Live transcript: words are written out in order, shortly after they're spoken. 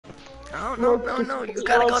Oh no! You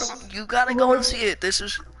gotta go. You gotta go and see it. This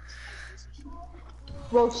is.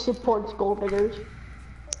 Roach supports gold diggers.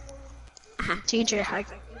 DJ Hike.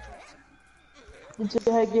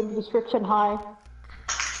 DJ Hike, give description high.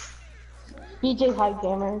 DJ High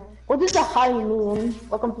Gamer. What does the high mean?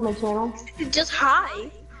 Welcome to my channel. Just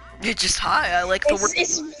hi. You're just high. I like the word.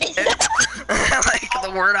 It's I like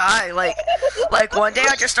the word high. Like one day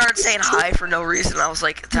I just started saying hi for no reason. I was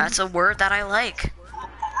like, that's a word that I like.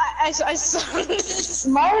 I saw.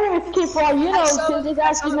 My name is K-Fly, you know, because it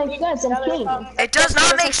actually makes sense. I'm king. It does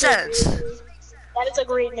not make sense. That is a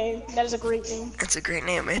great name. That is a great name. It's a great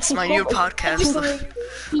name. It's my new podcast.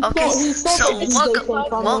 Okay, He's so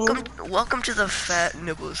welcome to the Fat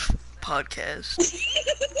Nibbles podcast.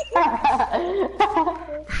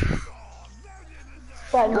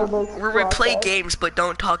 Where we play games but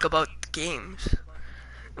don't talk about games.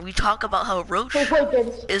 We talk about how Roach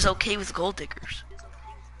is okay with gold diggers.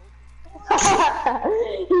 He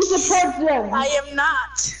supports them. I am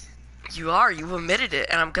not. You are. You admitted it,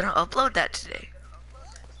 and I'm gonna upload that today.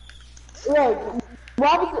 Right.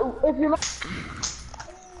 If you're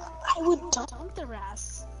I would dump their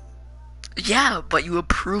ass. Yeah, but you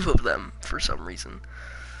approve of them for some reason.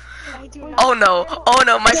 I do not. Oh no!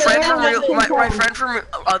 My friend from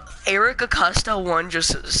Eric Acosta 1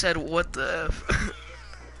 just said, "What the F?"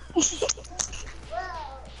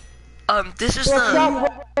 This is the.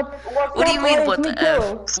 What do you mean? What the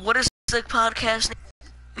F? What is the podcast name?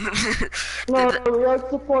 No, Roach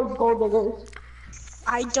supports gold diggers.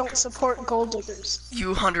 I don't support gold diggers.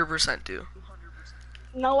 You 100% do.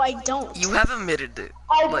 No, I don't. You have admitted it.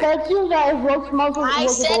 I bet you that if Roach Muzzle I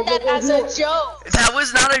was a said gold that digger, as a joke. That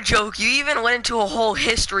was not a joke. You even went into a whole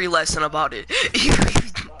history lesson about it.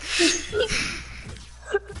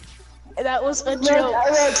 That was a Roach, joke.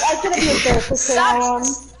 I couldn't be a therapist. Stop.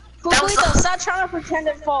 was Googlito, stop trying to pretend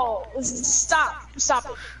it fall. Stop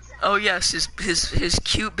it. Oh yes, his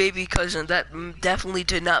cute baby cousin that definitely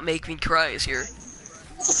did not make me cry is here.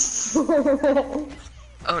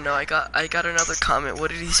 Oh no, I got another comment.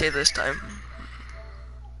 What did he say this time?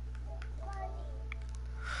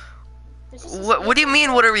 What do you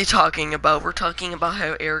mean? What are we talking about? We're talking about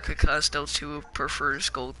how Erica Costello 2 prefers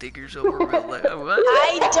gold diggers over real life. What?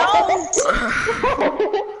 I don't.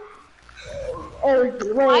 Eric,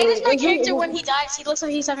 Why does my character, when he dies, he looks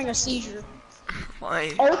like he's having a seizure?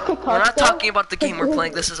 Why? Erica We're not Costa? talking about the game we're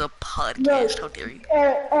playing. This is a podcast. How dare you?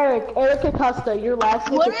 Eric Acosta, your last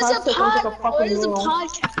name What is a Acosta sounds like a What fucking is a meal.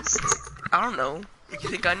 podcast? I don't know. You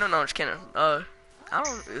think I know? No, I'm just kidding. I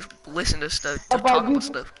don't listen to stuff. To About talk you- about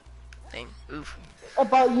stuff. Dang. Oof.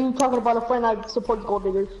 About you talking about a friend that supports gold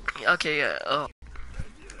diggers. Okay. Yeah. Oh.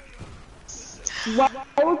 Why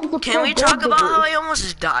would you support Can we gold talk about diggers? how I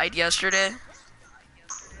almost died yesterday?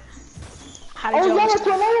 How did Oh, you yeah, almost the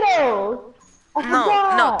tornado! I No,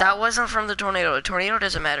 forgot. that wasn't from the tornado. The tornado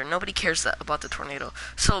doesn't matter. Nobody cares about the tornado.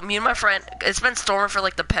 So me and my friend, it's been storming for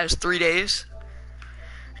like the past 3 days.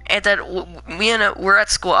 And then we're at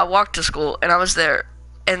school. I walked to school and I was there.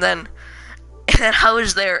 And then I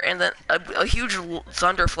was there and then a huge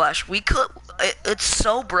thunder flash. It's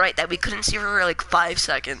so bright that we couldn't see for like 5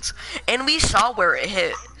 seconds. And we saw where it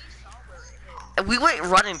hit. And we went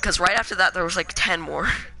running because right after that there was like 10 more.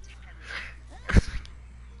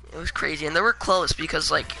 It was crazy, and they were close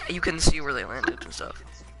because, like, you can see where they landed and stuff.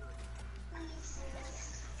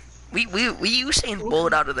 We Usain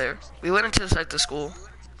Bolt out of there. We went into the school.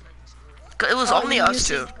 It was only us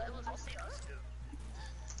two.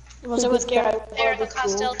 Was it with Erica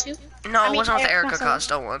Costello too? No, it wasn't with Erica Erica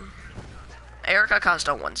Costa 1. Erica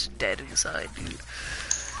Costa 1's dead inside, dude.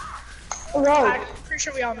 Right. I'm pretty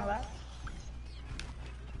sure we all know that.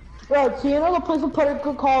 Right, so you know the place in Puerto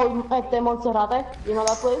Rico called Monserrate? You know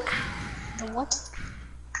that place? The what?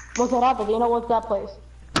 Monserrate, do you know what's that place?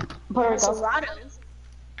 Puerto Rico. Maserati.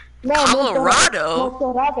 No, Colorado?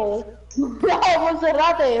 Monserrate. No,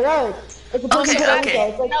 Monserrate, right. It's a place in Puerto Okay. Rico.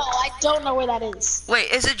 It's like, No, I don't know where that is. Wait,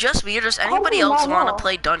 is it just me or does do anybody you else not want to know?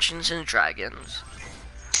 play Dungeons and Dragons?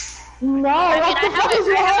 no, I mean, what the fuck is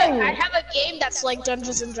I wrong? have a game that's like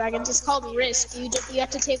Dungeons and Dragons. It's called Risk. You have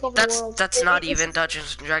to take over the world. That's not even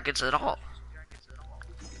Dungeons and Dragons at all.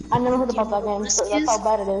 I never heard about that game, so that's how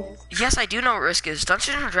bad it is. Yes, I do know what Risk is.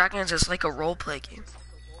 Dungeons and Dragons is like a role-play game.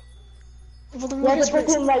 Well, the Yeah, Risk the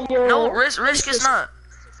pretend that you're... No, Risk is not.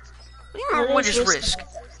 What do you mean, what is Risk? Risk?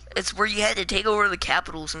 It's where you had to take over the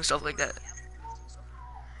capitals and stuff like that.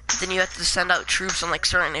 Then you have to send out troops in like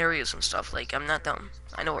certain areas and stuff. Like, I'm not dumb.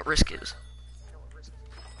 I know what Risk is.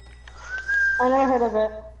 I never heard of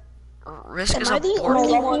it. Risk is Am I a the board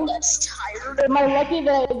only game. one that's tired? Am I lucky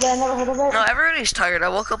that I never heard of it? No, everybody's tired. I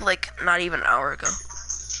woke up like not even an hour ago.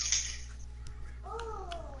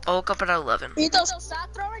 I woke up at 11. Vito,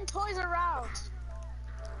 stop throwing toys around.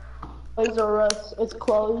 Toys R Us, it's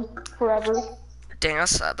closed forever. Dang,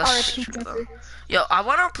 that's sad. That's R.I.P. true, though. Jeffrey. Yo, I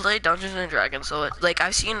want to play Dungeons and Dragons. So, like,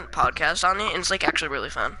 I've seen podcasts on it, and it's like actually really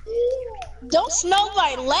fun. Don't smell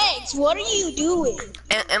my legs. What are you doing?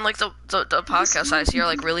 And like the podcasts I see are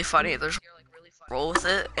like really funny. There's roll with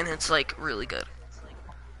it, and it's like really good.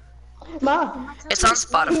 Ma, It's on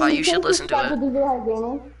Spotify. You should listen to it.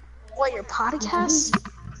 What, your podcast?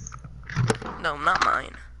 No, not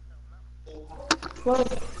mine.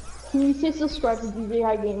 Can you say subscribe to DJ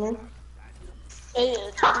High Gamer?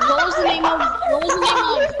 What was the name of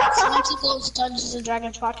Semantical's Dungeons and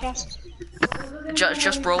Dragons podcast?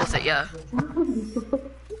 Just roll with it, yeah.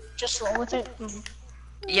 Just roll with it.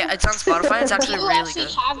 Yeah, it's on Spotify. It's actually Do you really actually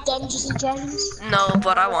good. have Dungeons and Dragons? No,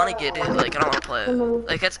 but I want to get it. Like, I don't want to play it.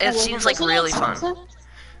 Like, it seems like really fun.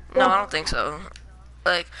 No, I don't think so.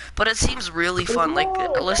 Like, but it seems really fun. Like,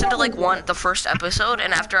 listen to like the first episode,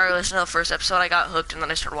 and after I listened to the first episode, I got hooked, and then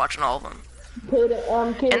I started watching all of them.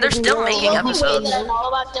 And they're still making episodes. The way that I know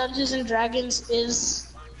about Dungeons and Dragons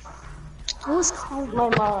is... What was it called? My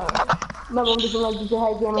mom doesn't like DJ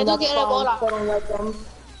High Gamer. It'll That's get a fine. bola. I don't like them.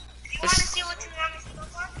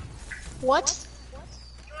 What?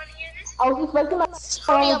 I was expecting my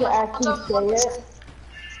Hurry phone up, to actually say it.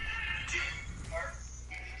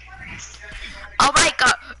 Oh my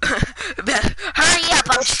god! Hurry up!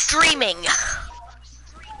 I'm streaming.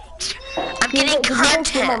 I'm getting Did you guys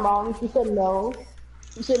hear my content. mom? She said no.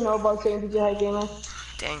 She said no about saying DJ High Gamer.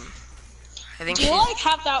 Dang. I think Do you she's. like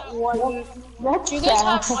have that one? That's Do you guys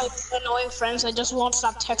sad. have like annoying friends that just won't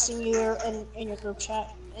stop texting you in your group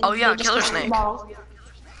chat? And Oh yeah, they just Killer don't- Snake. No.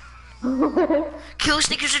 Killer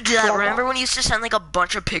Snake used to do that. Remember when he used to send like a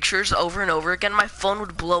bunch of pictures over and over again? My phone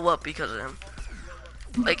would blow up because of him.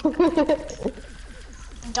 Like,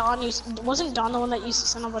 Don wasn't Don the one that used to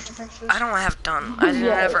send a bunch of pictures? I don't have Don. I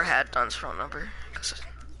Yeah. never had Don's phone number.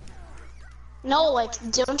 No, like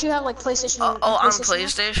don't you have like PlayStation? Oh, on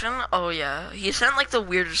PlayStation? PlayStation? Oh yeah. He sent like the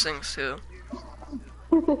weirdest things too.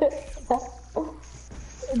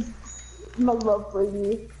 My love for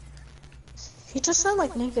you. He just sent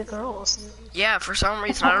like naked girls. Yeah, for some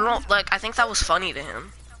reason. I don't know. Like, I think that was funny to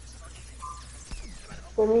him.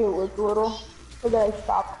 For me, it was a little. But then I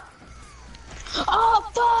stopped. Oh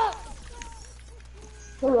fuck!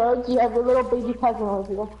 Hello, you have a little baby cousin over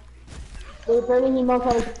here. But apparently he knows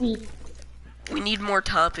how to speak. We need more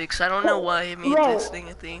topics. I don't know why I made Right. this thing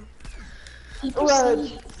a thing.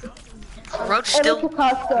 Roach. Roach still. Erica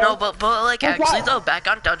Costa. No, but like actually though, back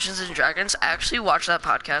on Dungeons and Dragons, I actually watched that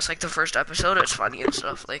podcast, like the first episode. It's funny and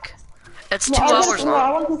stuff. Like, it's 2 hours No, I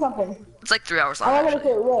long. want to do something. It's like 3 hours long. I want to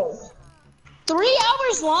Actually. say Roach. 3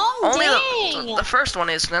 hours long? Only Dang! the first one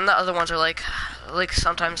is, and then the other ones are like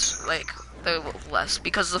sometimes like they're less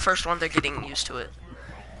because the first one they're getting used to it.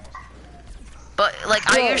 But like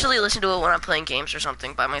I Yeah. usually listen to it when I'm playing games or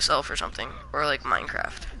something by myself or something, or like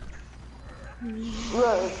Minecraft.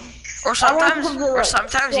 Roach. Or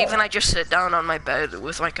sometimes Yeah. even I just sit down on my bed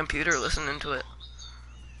with my computer listening to it.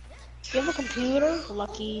 You have a computer?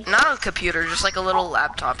 Lucky. Not a computer, just like a little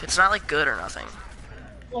laptop. It's not like good or nothing.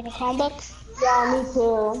 Like a Chromebook? Yeah, me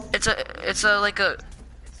too.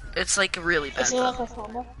 It's like really bad. Is it like a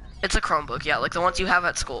Chromebook? It's a Chromebook, yeah, like the ones you have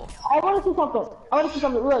at school. I want to see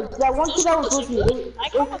something. Roach. That one kid that was with you. My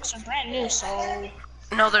Chromebooks are brand new, so...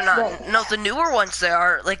 No, they're not. Right. No, the newer ones they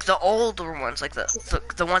are, like the older ones, like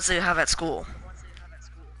the ones that you have at school.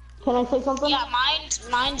 Can I say something? Yeah,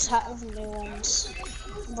 mine's have new ones.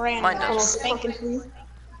 Brand Mine new. does. Spanking new.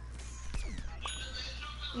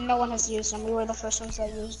 No one has used them. We were the first ones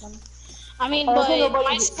that used them. I mean, I but think nobody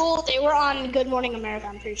my did. school, they were on Good Morning America,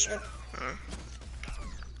 I'm pretty sure.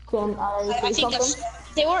 Can I I say think something?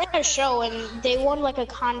 they were in a show and they won like a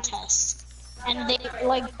contest. And they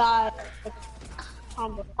like got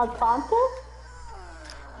A contest?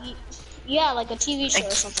 yeah, like a TV show or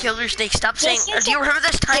And something. Killer Snake, stop saying. search Do you up- remember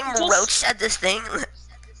this time just- Roach said this thing?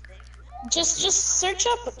 Just search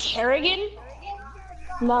up Kerrigan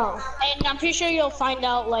No. and I'm pretty sure you'll find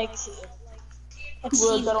out like a Roach,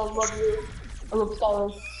 TV. I don't love you. I love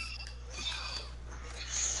Skylar.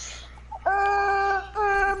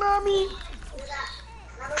 Mommy.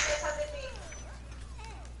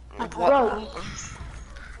 Roach.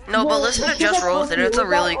 No, but listen to Just Roll With It. It's a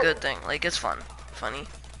really Roach. good thing. Like it's funny,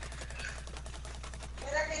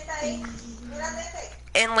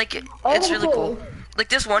 and like it's really cool. Like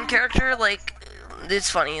this one character, like it's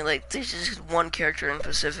funny. Like there's just one character in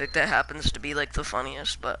Pacific that happens to be like the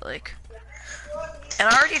funniest, but like. And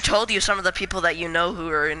I already told you some of the people that you know who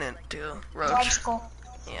are in it too, Roach. Logical.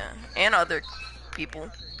 Yeah, and other people.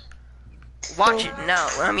 Watch it. No,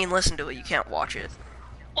 I mean listen to it. You can't watch it.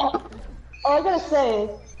 All I gotta say,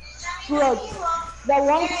 look, that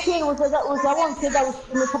one kid was that one kid that was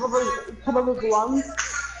in the top of his lungs.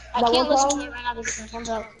 I can't listen to it right now because my phone's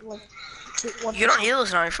out. Like, You don't need to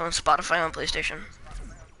listen on your phone. Spotify on PlayStation.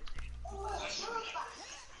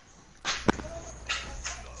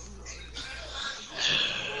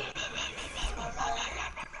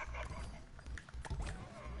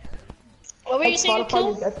 What were you saying,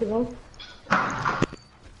 Kill?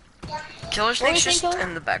 Killer Snake's just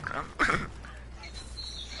in the background.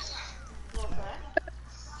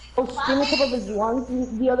 Oh, in the top of his lungs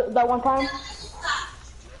that one time.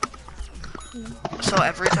 So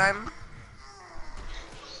every time?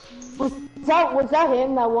 Was that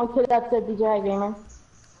him? That one kid that said DJ High Gamer?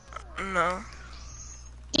 No.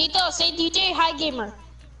 Tito, say DJ High Gamer.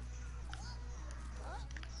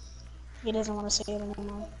 He doesn't want to say it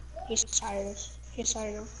anymore. He's tired. He's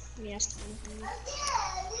tired of me asking him.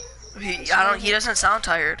 He doesn't sound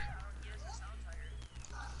tired.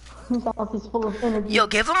 He's full of energy. Yo,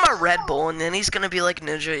 give him a Red Bull and then he's gonna be like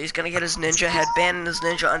Ninja. He's gonna get his ninja headband and his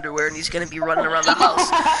ninja underwear and he's gonna be running around the house.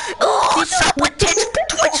 Oh, what's up with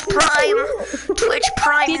Twitch Prime? Twitch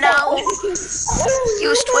Prime now. Use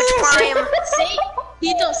Twitch Prime.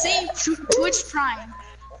 Tito, say Twitch Prime.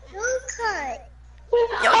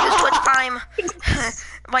 Yo, use Twitch Prime.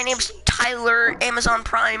 My name's Tyler, Amazon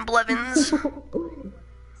Prime Blevins.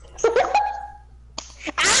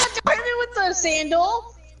 Ah, Jordan with the sandal.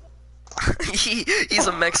 He's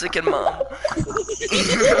a Mexican mom.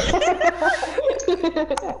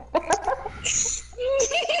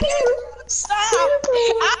 Stop!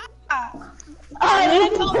 I'm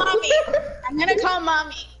gonna call mommy. I'm gonna call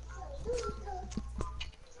mommy.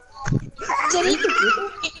 Did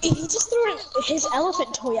he just threw his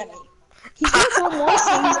elephant toy at me. He's gonna throw more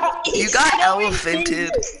things. You got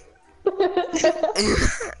elephanted.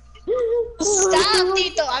 Stop,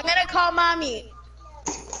 Tito. I'm gonna call mommy.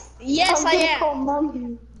 Yes, I am. Call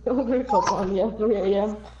mommy. I'm gonna call mommy at 3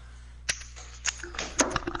 a.m.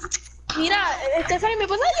 Mira, Stephanie, ¿me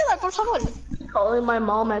puedes ayudar, por favor? Calling my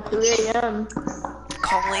mom at 3 a.m.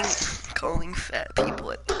 Calling fat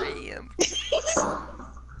people at 3 a.m.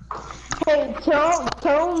 Hey, tell him,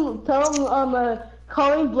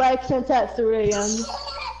 calling Black Santa at 3 a.m.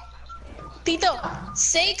 Tito,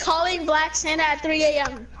 say calling Black Santa at 3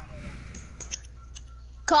 a.m.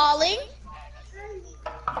 Calling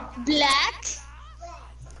Black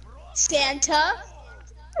Santa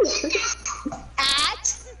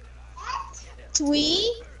at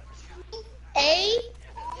 3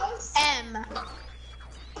 a.m.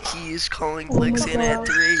 He is calling Black Santa at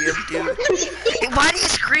 3 a.m., dude. Why do you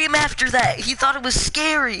scream after that? He thought it was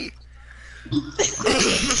scary.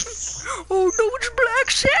 Oh no, it's Black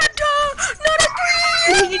Santa! Not a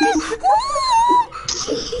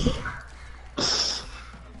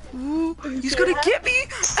Ooh, he's gonna get me at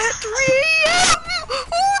 3 a.m.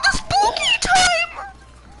 Oh, the spooky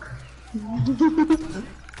time!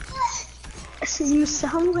 So you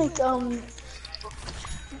sound like,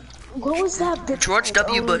 what was that bitch? George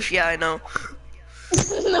W. Bush, yeah, I know.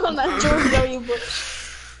 No, not George W. Bush.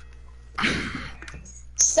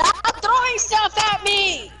 Stop throwing stuff at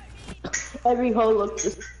me! Every hoe looks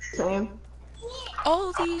the same.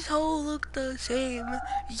 All these hoes look the same.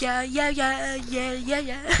 Yeah.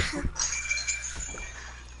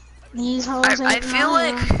 These hoes I feel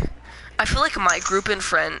like my group of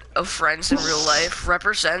friends in real life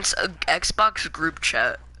represents a Xbox group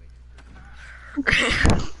chat.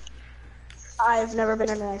 I've never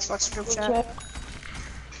been in an Xbox group chat.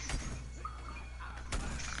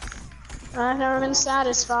 I've never been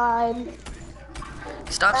satisfied.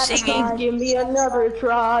 Stop singing. Give me another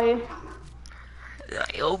try.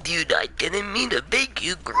 I hope I didn't mean to make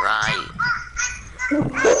you cry.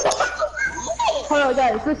 Hold on,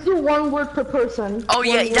 guys. Let's do one word per person. Oh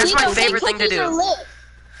yeah, that's my favorite thing to do.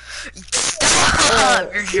 Stop!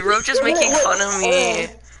 Roach is making fun of me.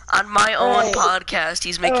 On my own podcast,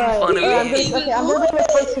 he's making fun of me. Okay, I'm gonna do the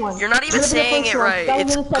first one. You're not even saying it right.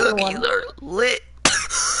 It's cookies are lit.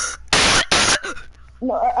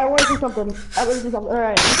 No, I want to do something.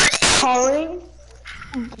 Alright. Calling.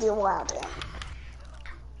 You're loud.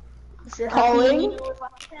 Calling.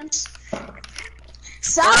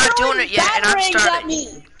 Stop We're not doing it yet, and I'm batarangs starting. at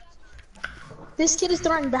me. This kid is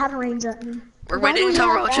throwing batarangs at me. We're waiting until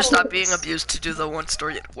Roach is stop being abused to do the one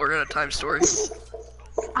word at a time story.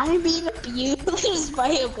 I'm being abused by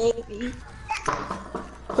a baby.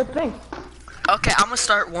 Good thing. Okay, I'm gonna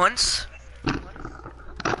start once.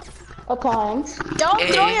 A time. Don't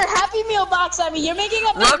throw your Happy Meal box at me. You're making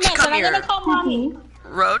a big Roach, mess, come and I'm here. gonna call mommy.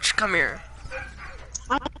 Roach, come here.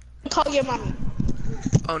 I'm call your mommy.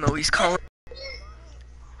 Oh no, he's calling.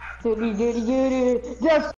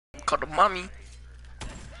 Just Call the mommy.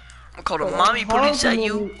 I'm call the mommy police at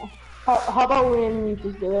you. How about when you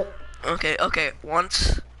just do it? Okay, okay.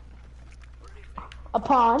 Once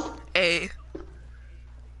Upon a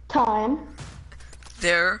time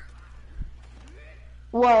there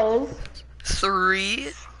was 3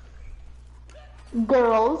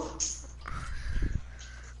 girls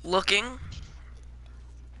looking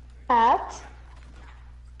at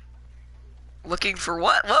for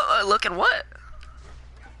what? What? Looking what?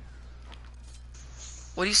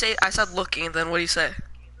 What do you say? I said looking, and then what do you say?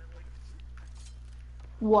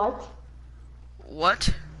 what?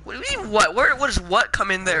 What? What do you mean what? Where? What does what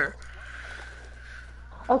come in there?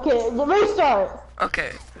 Okay, the restart.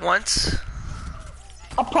 Okay. Once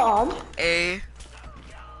Upon a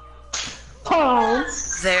time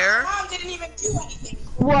there Mom didn't even do anything.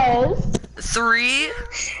 was 3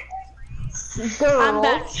 I'm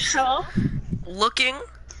back. girls Hello? looking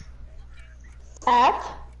at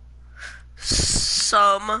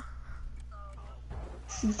some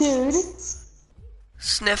dude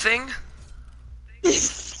sniffing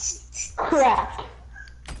crack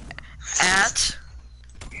at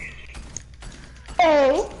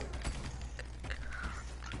a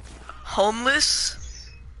homeless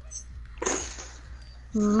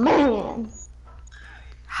man.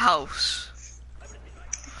 house.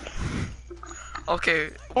 Okay,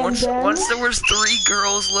 And once then- there was 3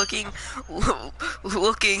 girls looking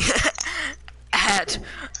at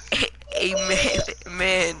a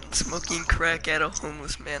man smoking crack at a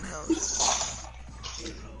homeless man house.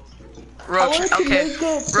 Roach, wanted to okay. make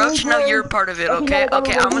it Roach, now bigger. you're part of it, Okay, okay? now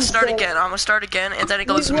Okay, I'm I'm gonna gonna start say- again. I'm gonna start again, and then it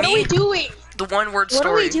goes What are we me, doing? the one-word What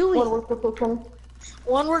are we story. What doing? was the question?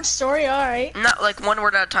 One word story, alright. Not like one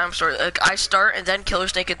word at a time story. Like I start, and then Killer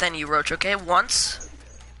Snake, and then you, Roach, okay? Once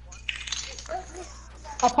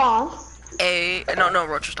Upon a... No,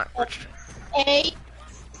 Roach is not. Roach. A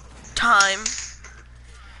Time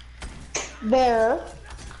there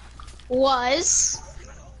was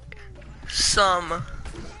some...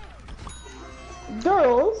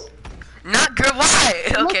 girls Not good. Why?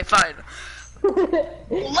 Okay, fine.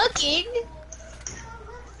 looking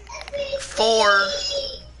For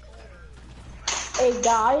a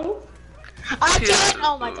guy again.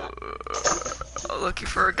 Oh my god. looking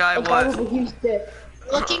for a guy. a guy with What? a huge dick.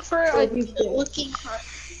 Looking for a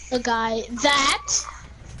guy that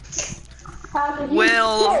Has a huge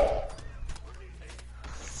Will- dick.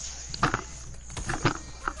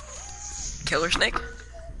 Killer Snake?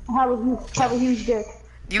 Have a huge dick.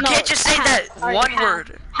 You No, can't just say have. that Alright, one have,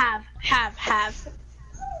 word. Have.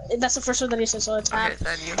 That's the first word that he said, so it's Okay, have.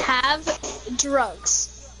 then you. Have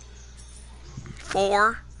drugs.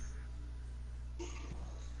 For.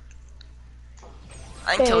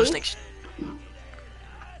 I think Killer A. Snake.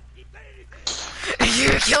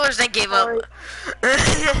 Killer Snake gave up.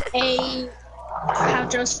 Have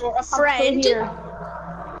drugs for a I'm still friend. here.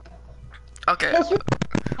 Okay. Yes,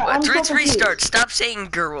 I'm so Let's confused. restart. Stop saying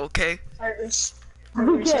girl, okay?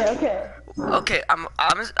 Okay. Okay, I'm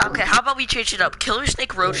okay. How about we change it up? Killer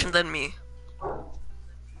Snake, Roach, and then me.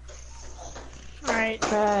 Alright.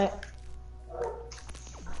 Right.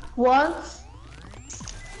 Once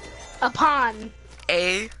Upon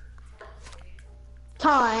A.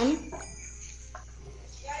 time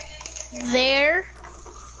there.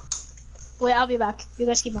 Wait, I'll be back. You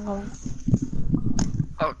guys keep on going.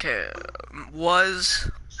 Okay. Was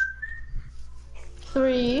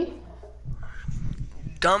 3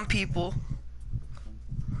 dumb people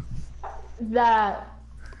that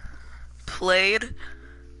played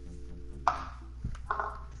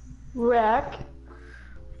wreck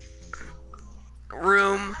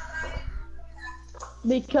room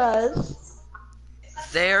because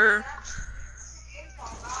there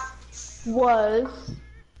was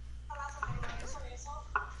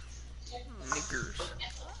niggers.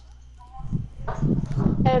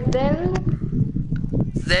 and then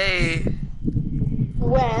They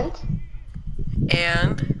went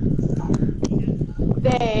and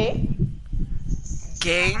they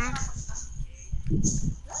gained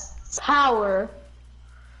power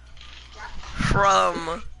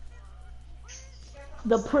from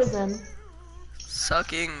the prison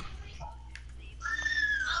sucking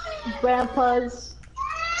grandpa's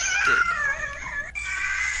dick.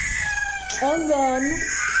 and then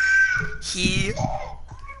He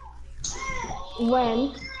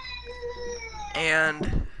went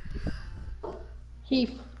and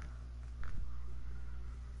he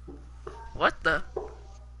what the?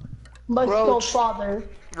 must go Roach. father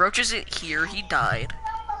Roach isn't here. He died.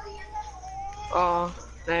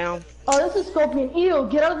 Damn. Oh, this is Scorpion. Ew,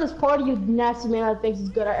 get out of this party, you nasty man that thinks he's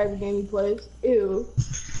good at every game he plays. Ew.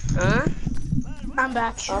 Huh? I'm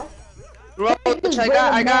back. Huh? Roach, This I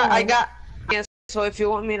random got. man. Yeah, so if you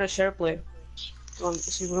want me to share play,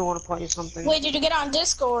 see if we want to play something. Wait, did you get on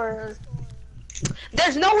Discord?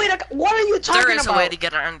 There's no way to. What are you talking There is about? a way to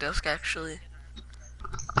get it on disc, actually.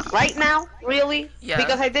 Right now? Really? Yeah.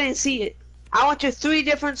 Because I didn't see it. I went to 3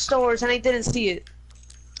 different stores and I didn't see it.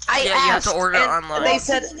 I Yeah, asked, you have to order it and online. They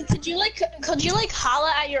said, Could you like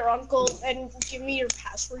holla at your uncle and give me your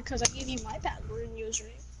password? Cause I gave you my password and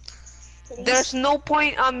username. Please? there's no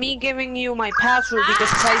point on me giving you my password because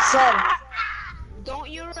I said, don't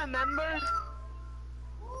you remember?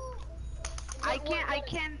 I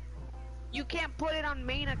can't, you can't put it on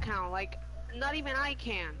main account, like, not even I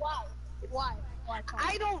can. Why? Why? Why?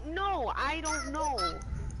 I don't know. I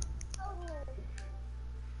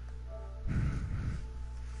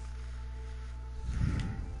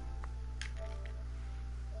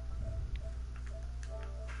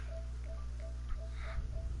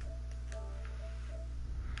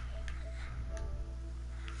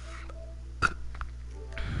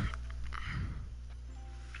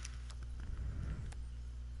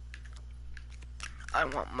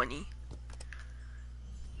want money.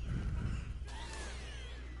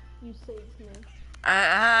 You saved me.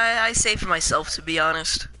 I saved myself, to be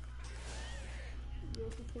honest. You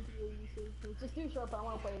also think you saved me. Just do short, but I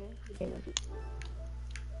want to play the game.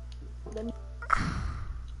 Then...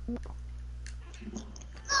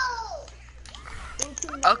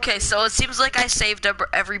 Okay, so it seems like I saved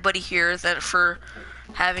everybody here that for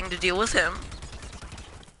having to deal with him.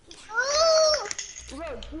 Bro,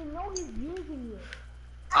 you know he's using you.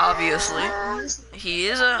 Obviously, he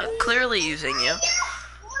is clearly using you.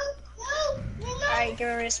 Alright, give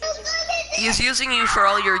me a response. He's using you for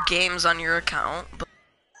all your games on your account. But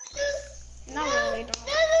Not really, don't.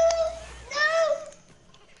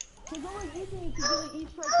 He's only using you to do the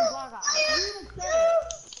Easter egg to Black Ops. You even said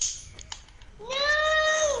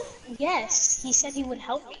it. Yes, he said he would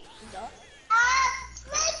help me.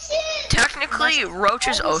 technically, Roach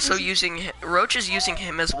is also using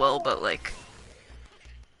him as well. But like,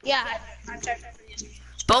 Yeah, I'm technically using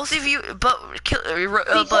it. both of you, but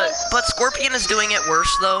Scorpion is doing it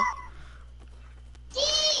worse though.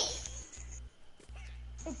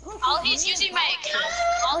 All he's using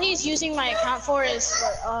my account for is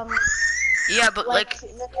Yeah, but like, the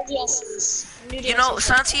new DLCs. you know,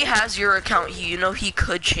 since he has your account, he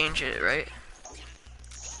could change it, right?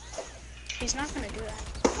 He's not gonna do that.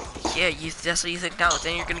 Yeah, that's what you think now.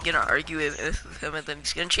 Then you're gonna get an argument with him, and then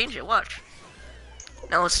he's gonna change it. Watch.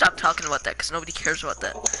 Now let's stop talking about that, because nobody cares about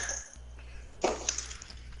that.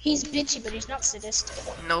 He's bitchy, but he's not sadistic.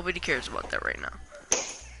 Nobody cares about that right now.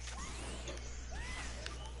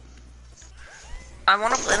 I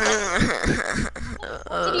wanna play.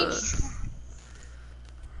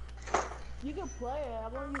 You can play it. I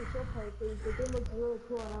want you to still play it, please. The game looks really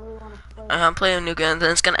cool, and I really want to play it. I'm playing a new gun, then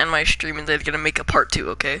it's gonna end my stream, and then it's gonna make a part 2,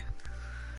 okay?